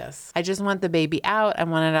 done with this. I just want the baby out. I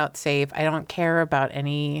want it out safe. I don't care about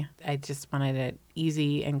I just wanted it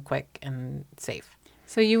easy and quick and safe.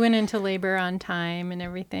 So you went into labor on time and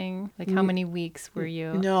everything? Like how many weeks were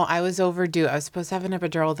you? No, I was overdue. I was supposed to have an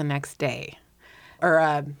epidural the next day.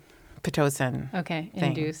 Or Pitocin. Okay,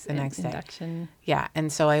 induction. Yeah,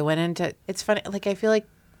 and so I went into, it's funny, like I feel like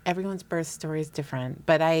everyone's birth story is different,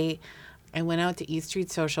 but I went out to East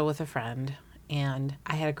Street Social with a friend and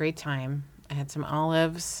I had a great time. I had some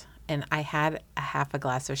olives and I had a half a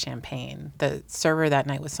glass of champagne. The server that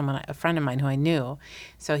night was a friend of mine who I knew.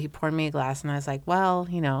 So he poured me a glass and I was like, well,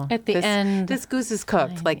 at the end, this goose is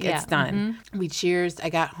cooked. Like it's done. Mm-hmm. We cheersed. I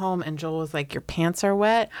got home and Joel was like, your pants are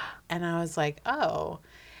wet. And I was like, oh.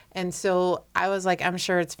 And so I was like, I'm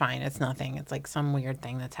sure it's fine. It's nothing. It's like some weird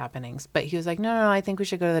thing that's happening. But he was like, no, I think we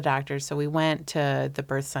should go to the doctor. So we went to the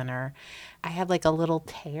birth center. I had like a little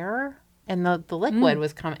tear and the liquid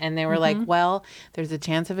was coming. And they were like, well, there's a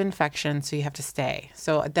chance of infection, so you have to stay.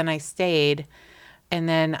 So then I stayed. And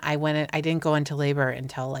then I didn't go into labor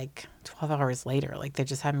until like 12 hours later. Like they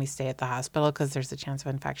just had me stay at the hospital because there's a chance of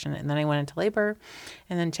infection. And then I went into labor.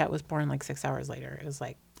 And then Chet was born like 6 hours later. It was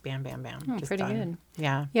like, bam, bam, bam. Oh, just pretty done. good.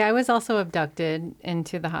 Yeah. Yeah, I was also abducted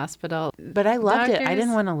into the hospital. But I loved it. I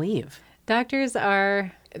didn't want to leave. Doctors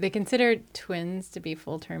they consider twins to be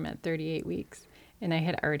full term at 38 weeks. And I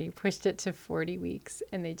had already pushed it to 40 weeks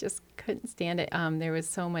and they just couldn't stand it. There was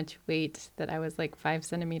so much weight that I was like 5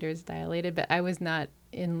 centimeters dilated, but I was not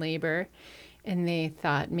in labor. And they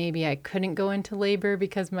thought maybe I couldn't go into labor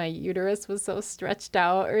because my uterus was so stretched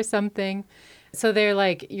out or something. So they're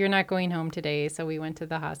like, you're not going home today. So we went to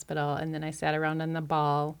the hospital and then I sat around on the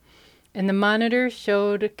ball and the monitor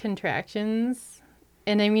showed contractions.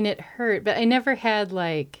 And I mean, it hurt, but I never had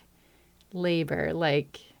like labor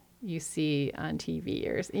like you see on TV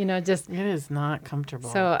or, just. It is not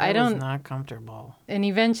comfortable. So it was not comfortable. And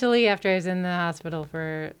eventually after I was in the hospital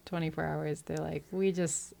for 24 hours, they're like, we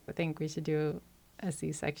just think we should do a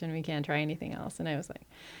C-section. We can't try anything else. And I was like,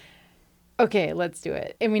 okay, let's do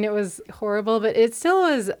it. I mean, it was horrible, but it still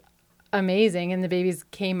was amazing. And the babies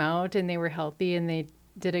came out and they were healthy and they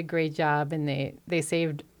did a great job and they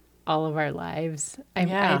saved all of our lives.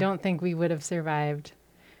 I don't think we would have survived.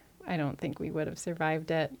 I don't think we would have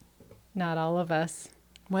survived it. Not all of us.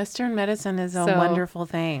 Western medicine is a wonderful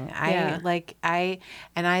thing.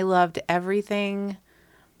 I loved everything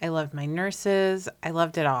I loved my nurses. I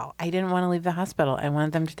loved it all. I didn't want to leave the hospital. I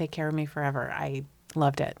wanted them to take care of me forever. I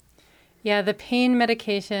loved it. Yeah, the pain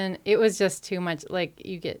medication, it was just too much. Like,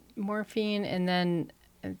 you get morphine and then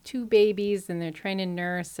 2 babies, and they're trying to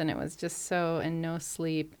nurse, and it was just so, and no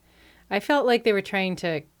sleep. I felt like they were trying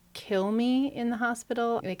to kill me in the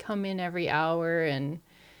hospital. They come in every hour, and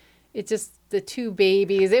it just, the 2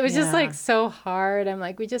 babies, it was just like so hard. I'm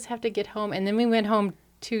like, we just have to get home. And then we went home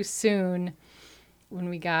too soon. When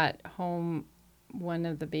we got home, one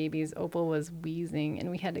of the babies, Opal, was wheezing,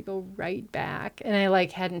 and we had to go right back. And I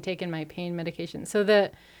like hadn't taken my pain medication. So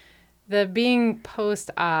the being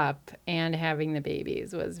post-op and having the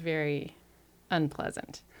babies was very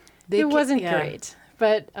unpleasant. It wasn't great,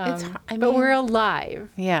 but but we're alive.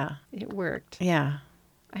 Yeah. It worked. Yeah.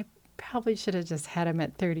 I probably should have just had him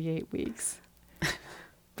at 38 weeks.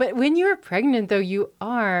 But when you're pregnant, though, you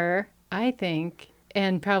are, I think,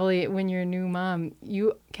 and probably when you're a new mom,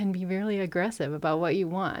 you can be really aggressive about what you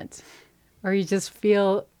want, or you just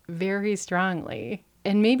feel very strongly.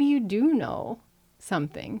 And maybe you do know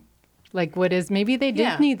something. Like what is, maybe they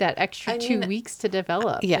did need that extra 2 weeks to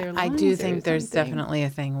develop. Yeah, I do think there's definitely a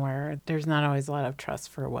thing where there's not always a lot of trust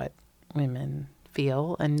for what women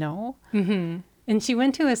feel and know. Mm-hmm. And she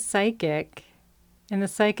went to a psychic, and the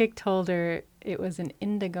psychic told her it was an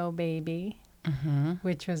indigo baby,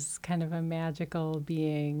 which was kind of a magical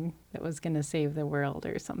being that was going to save the world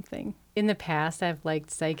or something. In the past, I've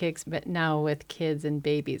liked psychics, but now with kids and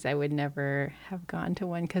babies, I would never have gone to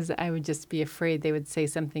one because I would just be afraid they would say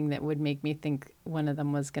something that would make me think one of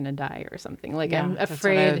them was going to die or something. Like, I'm that's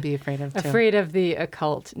afraid, what I would be afraid of too. Afraid of the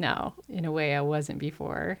occult now in a way I wasn't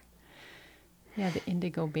before. Yeah, the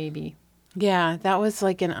indigo baby. Yeah, that was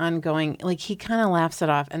like an ongoing, like he kind of laughs it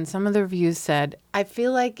off. And some of the reviews said, I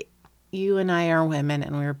feel like you and I are women,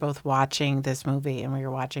 and we were both watching this movie, and we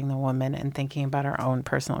were watching the woman and thinking about our own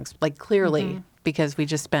personal, like clearly, because we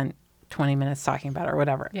just spent 20 minutes talking about it or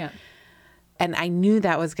whatever. Yeah. And I knew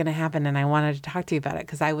that was going to happen, and I wanted to talk to you about it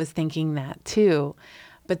because I was thinking that too.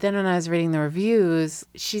 But then when I was reading the reviews,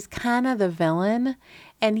 she's kind of the villain,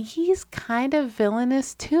 and he's kind of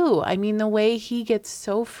villainous too. I mean, the way he gets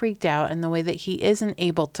so freaked out and the way that he isn't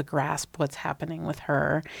able to grasp what's happening with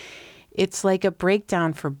her. It's like a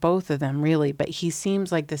breakdown for both of them, really. But he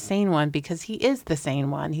seems like the sane one because he is the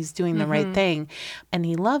sane one. He's doing the right thing. And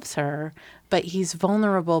he loves her, but he's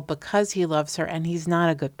vulnerable because he loves her. And he's not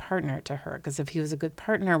a good partner to her. Because if he was a good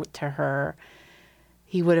partner to her,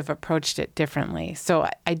 he would have approached it differently. So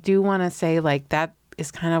I do want to say, like, that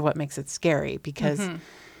is kind of what makes it scary. Because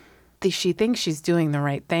she thinks she's doing the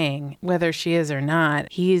right thing. Whether she is or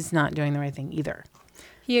not, he's not doing the right thing either.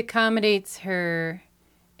 He accommodates her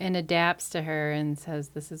and adapts to her and says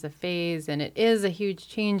this is a phase and it is a huge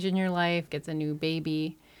change in your life, gets a new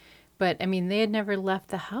baby. But, I mean, they had never left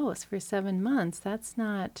the house for 7 months. That's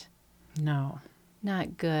not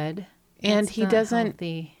good. And That's he not doesn't,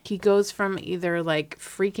 healthy. he goes from either like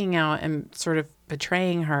freaking out and sort of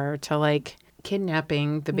betraying her to like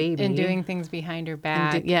kidnapping the baby. And doing things behind her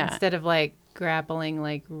back. yeah. Instead of like grappling,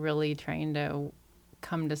 like really trying to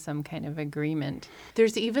come to some kind of agreement.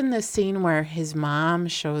 There's even this scene where his mom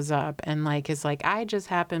shows up and like is like, I just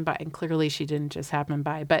happened by, and clearly she didn't just happen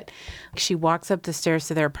by, but she walks up the stairs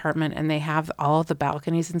to their apartment and they have all the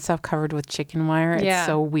balconies and stuff covered with chicken wire. It's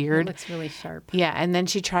so weird. It looks really sharp. Yeah, and then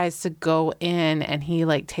she tries to go in and he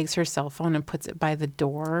like takes her cell phone and puts it by the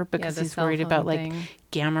door because the he's cell worried phone about thing. like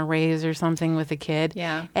gamma rays or something with a kid.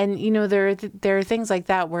 Yeah. And you know, there are things like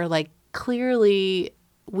that where like clearly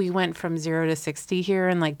we went from 0 to 60 here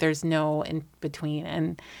and like there's no in between.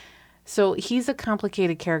 And so he's a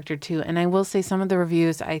complicated character too. And I will say some of the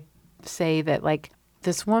reviews I say that like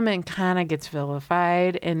this woman kind of gets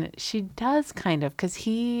vilified, and she does kind of, because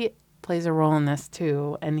he plays a role in this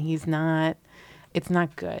too, and it's not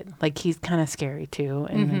good. Like he's kind of scary too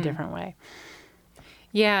in a different way.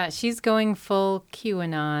 Yeah, she's going full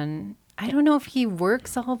QAnon. I don't know if he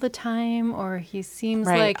works all the time or he seems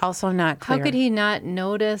like... Also not clear. How could he not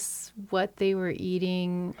notice what they were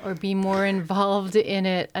eating or be more involved in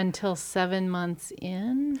it until 7 months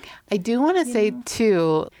in? I do want to say,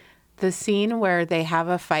 too, the scene where they have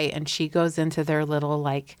a fight and she goes into their little,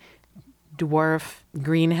 like, dwarf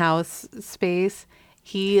greenhouse space.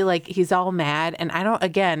 He's all mad, and I don't,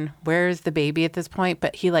 again, where's the baby at this point?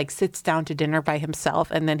 But he like sits down to dinner by himself,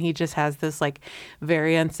 and then he just has this like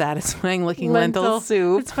very unsatisfying looking lentil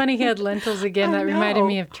soup. It's funny he had lentils again. That reminded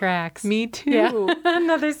me of Tracks. Me too. Yeah.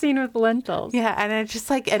 Another scene with lentils. Yeah, and it's just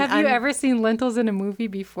like... Have you ever seen lentils in a movie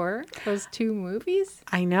before? Those 2 movies?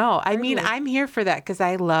 I know. I mean, I'm here for that because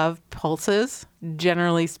I love pulses,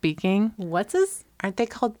 generally speaking. What's this? Aren't they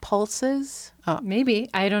called pulses? Oh, Maybe.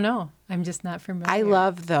 I don't know. I'm just not familiar. I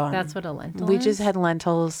love them. That's what a lentil We is? just had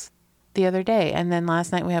lentils the other day, and then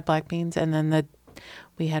last night we had black beans, and then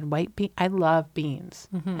we had white beans. I love beans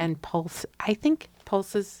and pulse. I think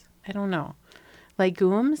pulses. I don't know,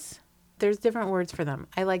 legumes. There's different words for them.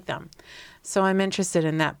 I like them, so I'm interested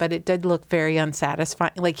in that. But it did look very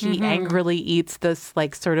unsatisfying. Like he angrily eats this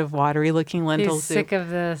like sort of watery looking lentil He's soup. sick of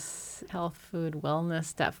this health food wellness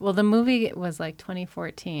stuff. Well, the movie was like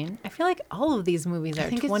 2014. I feel like all of these movies are I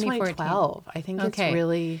think it's 2014. 2012. I think Okay. it's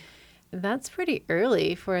really. That's pretty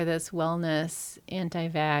early for this wellness,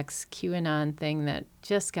 anti-vax, QAnon thing that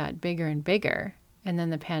just got bigger and bigger. And then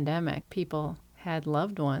the pandemic, people had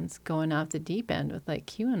loved ones going off the deep end with like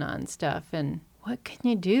QAnon stuff. And what can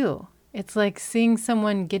you do? It's like seeing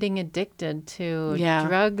someone getting addicted to Yeah.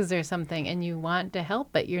 drugs or something, and you want to help,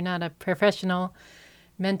 but you're not a professional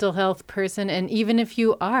mental health person. And even if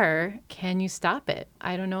you are, can you stop it?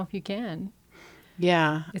 I don't know if you can.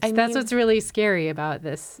 Yeah, That's what's really scary about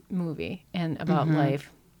this movie and about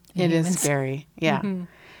life. in It is humans. scary. Yeah.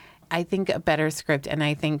 I think a better script, and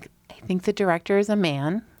I think the director is a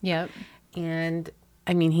man, Yep. and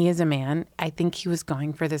I mean he is a man. I think he was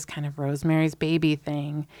going for this kind of Rosemary's Baby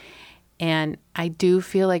thing, and I do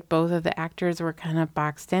feel like both of the actors were kind of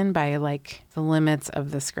boxed in by like the limits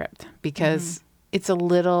of the script because it's a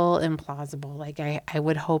little implausible. Like I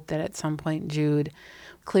would hope that at some point Jude.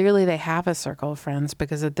 Clearly, they have a circle of friends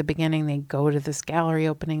because at the beginning they go to this gallery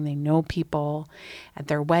opening. They know people at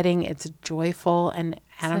their wedding. It's joyful, and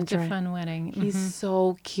Adam Such a fun wedding. He's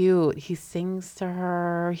so cute. He sings to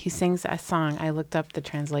her. He sings a song. I looked up the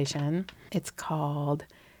translation. It's called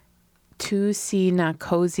 "Tu si na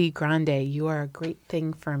cosi grande." You are a great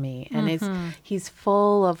thing for me, and he's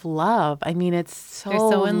full of love. I mean, it's They're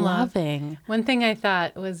so in love. loving. One thing I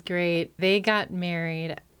thought was great, they got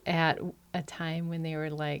married at a time when they were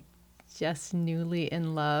like just newly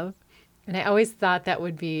in love. And I always thought that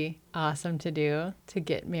would be awesome to do, to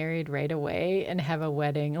get married right away and have a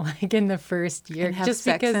wedding like in the first year. And have just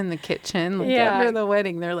sex because in the kitchen like Yeah. after the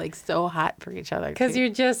wedding. They're like so hot for each other. Because too. you're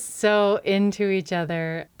just so into each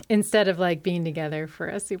other instead of like being together for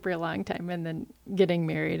a super long time and then getting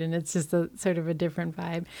married. And it's just a sort of a different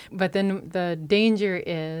vibe. But then the danger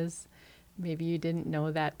is maybe you didn't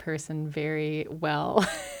know that person very well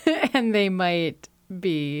and they might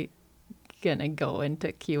be gonna go into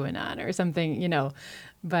QAnon or something, you know.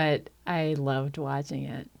 But I loved watching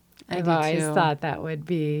it. I've do always too. thought that would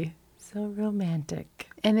be so romantic.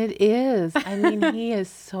 And it is. I mean, he is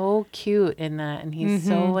so cute in that, and he's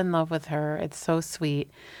so in love with her. It's so sweet.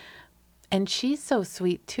 And she's so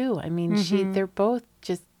sweet too. I mean, they're both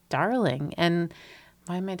just darling. And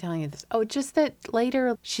why am I telling you this? Oh, just that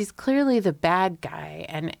later she's clearly the bad guy.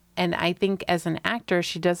 And I think as an actor,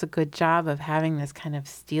 she does a good job of having this kind of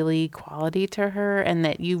steely quality to her, and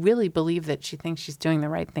that you really believe that she thinks she's doing the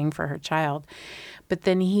right thing for her child. But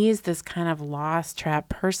then he's this kind of lost, trapped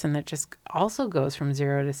person that just also goes from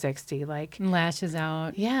 0 to 60. Like, And lashes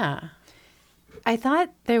out. yeah. I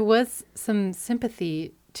thought there was some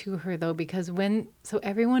sympathy to her though, because so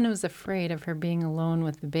everyone was afraid of her being alone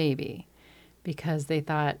with the baby because they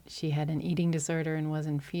thought she had an eating disorder and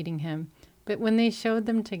wasn't feeding him. But when they showed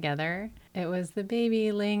them together, it was the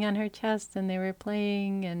baby laying on her chest and they were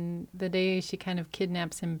playing. And the day she kind of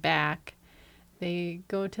kidnaps him back, they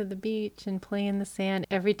go to the beach and play in the sand.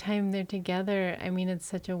 Every time they're together, I mean, it's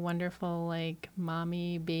such a wonderful, like,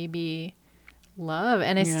 mommy baby love.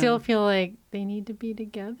 And I still feel like they need to be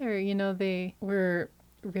together. You know, they were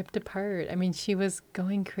ripped apart. I mean, she was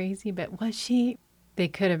going crazy, but was she? They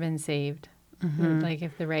could have been saved. Like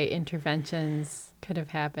if the right interventions could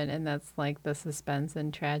have happened. And that's like the suspense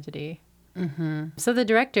and tragedy. So the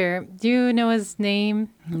director, do you know his name?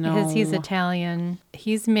 No. Because he's Italian.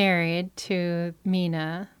 He's married to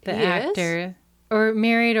Mina, the He is? actor. Or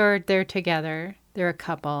married or they're together. They're a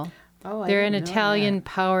couple. Oh, They're an Italian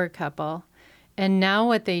power couple. And now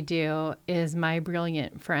what they do is My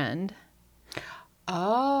Brilliant Friend.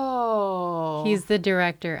 Oh. He's the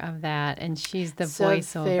director of that, and she's the voiceover.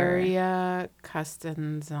 Severia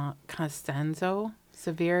Costanzo.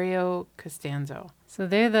 Severio Costanzo. So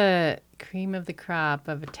they're the cream of the crop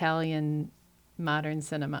of Italian modern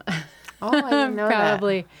cinema. Oh, I didn't know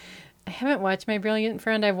Probably. I haven't watched My Brilliant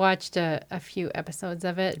Friend. I've watched a few episodes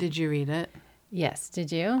of it. that. Did you read it? Yes.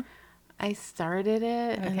 Did you? I started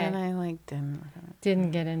it and Okay. then I didn't.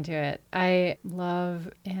 Didn't get into it. I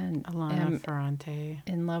love and Alana am Ferrante.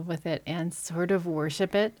 in love with it and sort of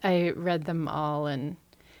worship it. I read them all, and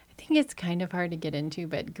I think it's kind of hard to get into,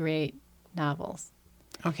 but great novels.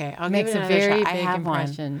 Okay, I'll Makes give it a another very shot. I big have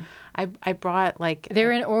impression. one. I brought like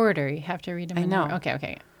They're in order. You have to read them. I know.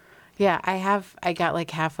 Okay. yeah, I got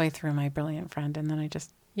like halfway through My Brilliant Friend, and then I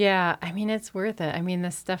just Yeah, I mean, it's worth it. I mean,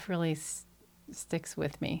 this stuff really sticks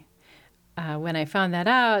with me. When I found that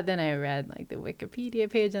out, then I read like the Wikipedia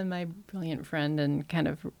page on My Brilliant Friend and kind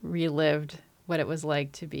of relived what it was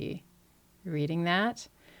like to be reading that.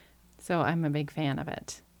 So I'm a big fan of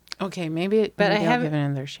it. okay. Maybe But I'll give it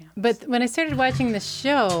another chance. But when I started watching the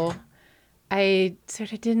show, I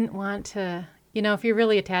sort of didn't want to, if you're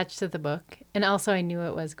really attached to the book, and also I knew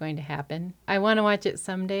it was going to happen. I want to watch it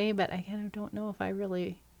someday, but I kind of don't know if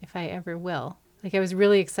I ever will. Like I was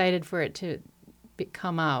really excited for it to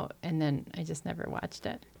come out, and then I just never watched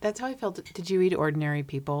it. That's how I felt. Did you read Ordinary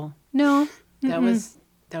People? No, That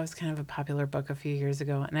was kind of a popular book a few years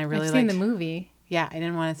ago, and I really I've seen liked the movie. Yeah, I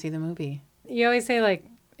didn't want to see the movie. You always say like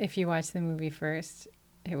if you watch the movie first,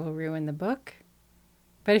 it will ruin the book.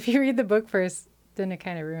 But if you read the book first, then it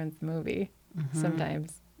kind of ruins the movie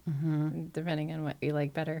sometimes, depending on what you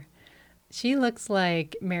like better. She looks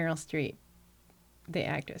like Meryl Streep, the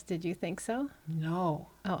actress. Did you think so? No.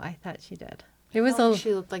 Oh, I thought she did. It was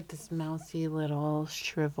She looked like this mousy little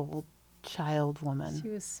shriveled child woman. She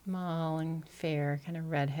was small and fair, kind of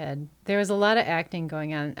redhead. There was a lot of acting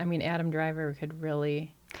going on. I mean, Adam Driver could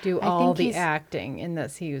really do all the acting in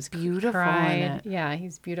this. He was beautiful in it. Yeah,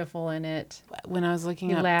 he's beautiful in it. When I was looking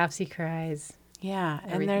He up, laughs, he cries. yeah,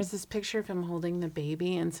 everything. and there's this picture of him holding the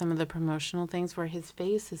baby and some of the promotional things where his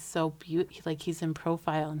face is so beautiful, like he's in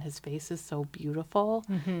profile and his face is so beautiful.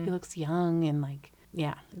 He looks young and like,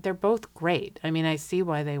 yeah, they're both great. I mean, I see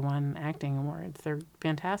why they won acting awards. They're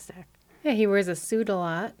fantastic. Yeah, he wears a suit a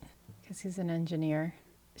lot because he's an engineer.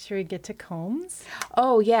 Should we get to Combs?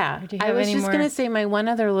 Oh, yeah. Or do you I have was any just more? going to say my one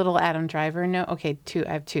other little Adam Driver note. Okay, two.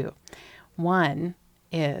 I have two. One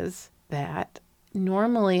is that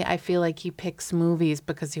normally I feel like he picks movies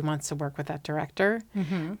because he wants to work with that director.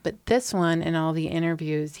 But this one, in all the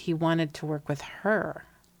interviews, he wanted to work with her.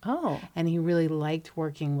 Oh, And he really liked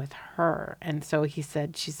working with her. And so he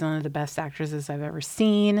said, she's one of the best actresses I've ever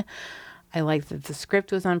seen. I like that the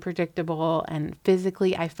script was unpredictable. And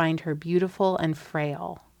physically, I find her beautiful and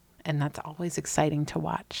frail. And that's always exciting to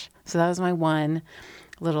watch. So that was my one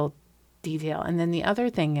little detail. And then the other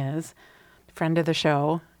thing is, friend of the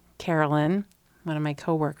show, Carolyn, one of my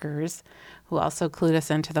coworkers, who also clued us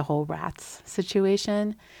into the whole rats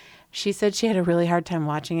situation. She said she had a really hard time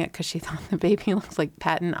watching it because she thought the baby looks like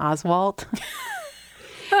Patton Oswalt.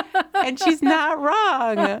 And she's not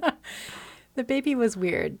wrong. the baby was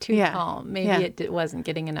weird, too Yeah. calm. Maybe Yeah. it wasn't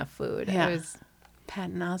getting enough food. Yeah. It was,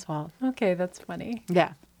 Patton Oswalt. okay, that's funny.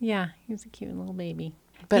 Yeah. Yeah, he was a cute little baby.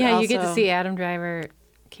 But yeah, you get to also- see Adam Driver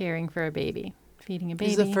caring for a baby, feeding a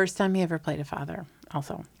baby. This is the first time he ever played a father,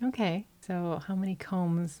 also. Okay, so how many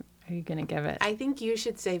combs are you going to give it? I think you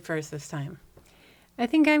should say first this time. I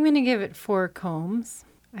think I'm going to give it 4 combs.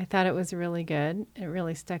 I thought it was really good. It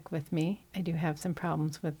really stuck with me. I do have some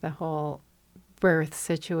problems with the whole birth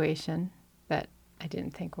situation that I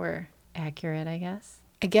didn't think were accurate, I guess.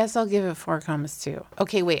 I guess I'll give it 4 combs too.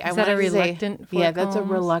 Okay, wait. Is that a reluctant 4 Yeah, that's a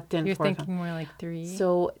combs? reluctant You're 4 thinking combs. more like 3.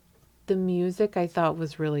 So the music I thought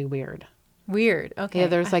was really weird. Weird. Okay. Yeah,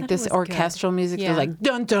 there's I like thought it this was good. orchestral music. Yeah. There's like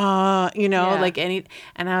dun dun, Yeah. like any.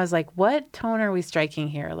 And I was like, what tone are we striking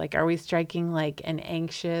here? Like, are we striking like an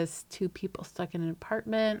anxious 2 people stuck in an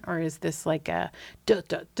apartment, or is this like a da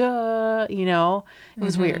da da? It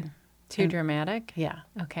was weird. Too dramatic? Yeah.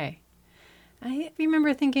 Okay. I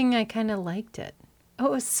remember thinking I kind of liked it. Oh,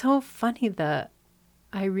 it was so funny, the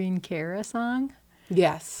Irene Cara song.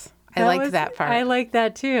 Yes, I liked that part I liked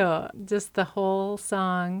that too. Just the whole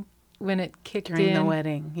song when it kicked during in. the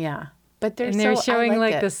wedding. Yeah, but And they were showing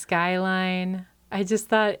like it. the skyline. I just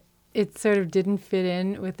thought it sort of didn't fit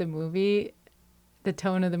in with the movie, the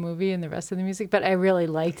tone of the movie and the rest of the music, but I really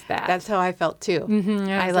liked that. That's how I felt too.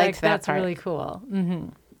 I I was liked like, that that's part. really cool.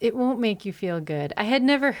 It won't make you feel good. I had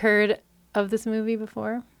never heard of this movie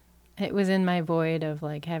before. It was in my void of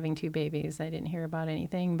like having 2 babies. I didn't hear about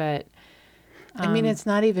anything, but I mean, it's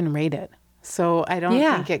not even rated, so I don't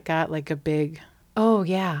Yeah. think it got like a big. oh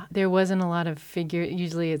yeah, there wasn't a lot of figure.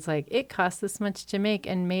 Usually it's like it cost this much to make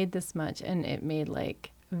and made this much, and it made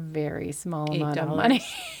like a very small amount of $8. money.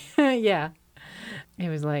 Yeah. It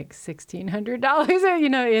was like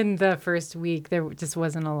 $1,600, in the first week. There just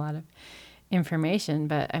wasn't a lot of information,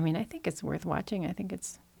 but I mean, I think it's worth watching. I think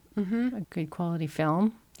it's a good quality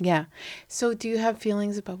film. Yeah. So, do you have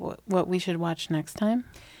feelings about what we should watch next time?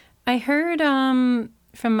 I heard from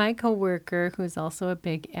my coworker, who's also a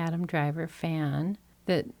big Adam Driver fan,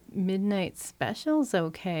 that Midnight Special's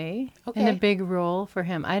okay. Okay. And a big role for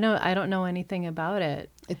him. I don't know anything about it.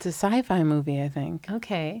 It's a sci-fi movie, I think.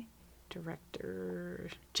 Okay. Director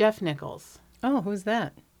Jeff Nichols. Oh, who's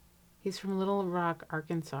that? He's from Little Rock,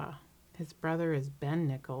 Arkansas. His brother is Ben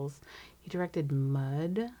Nichols. He directed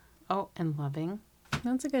Mud. Oh, and Loving.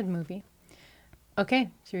 That's a good movie. Okay,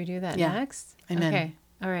 should we do that Yeah, next? I'm in. Okay,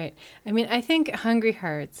 all right. I mean, I think Hungry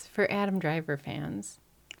Hearts for Adam Driver fans.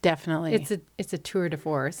 Definitely. It's a tour de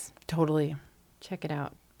force. Totally. Check it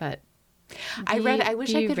out. But I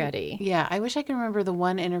wish I could ready. Yeah, I wish I could remember the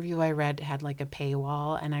one interview I read had like a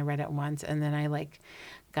paywall, and I read it once, and then I like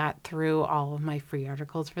got through all of my free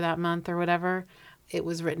articles for that month or whatever. It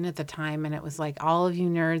was written at the time, and it was like, all of you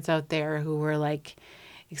nerds out there who were like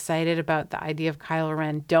excited about the idea of Kylo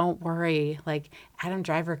Ren, don't worry. Like, Adam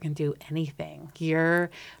Driver can do anything. Your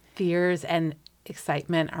fears and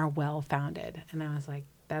excitement are well founded. And I was like,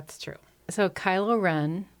 that's true. So Kylo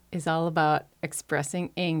Ren is all about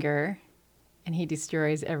expressing anger, and he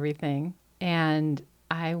destroys everything. And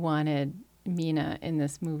I wanted Mina in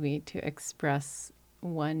this movie to express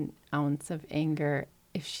 1 ounce of anger.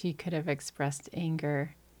 If she could have expressed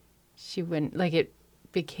anger, she wouldn't, like, it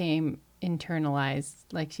became internalized,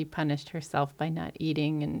 like she punished herself by not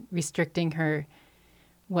eating and restricting her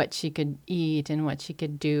what she could eat and what she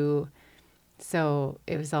could do. So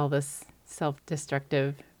it was all this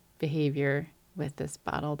self-destructive behavior with this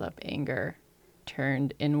bottled up anger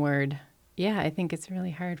turned inward. Yeah, I think it's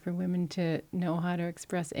really hard for women to know how to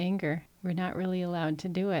express anger. We're not really allowed to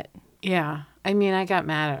do it. Yeah. I mean, I got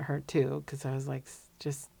mad at her too, because I was like,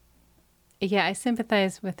 just. Yeah, I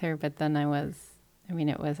sympathized with her, but then it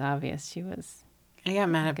was obvious she was. I got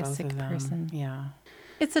mad Like at a both sick of them. person. Yeah.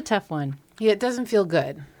 It's a tough one, Yeah, it doesn't feel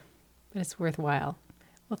good. but it's worthwhile.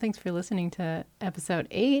 Well, thanks for listening to episode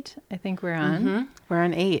 8. I think we're on We're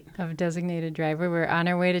on 8. of Designated Driver. We're on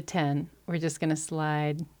our way to 10. We're just going to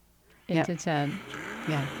slide into 10.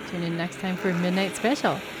 Yeah. Tune in next time for Midnight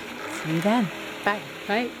Special. See you then. Bye.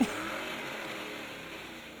 Bye.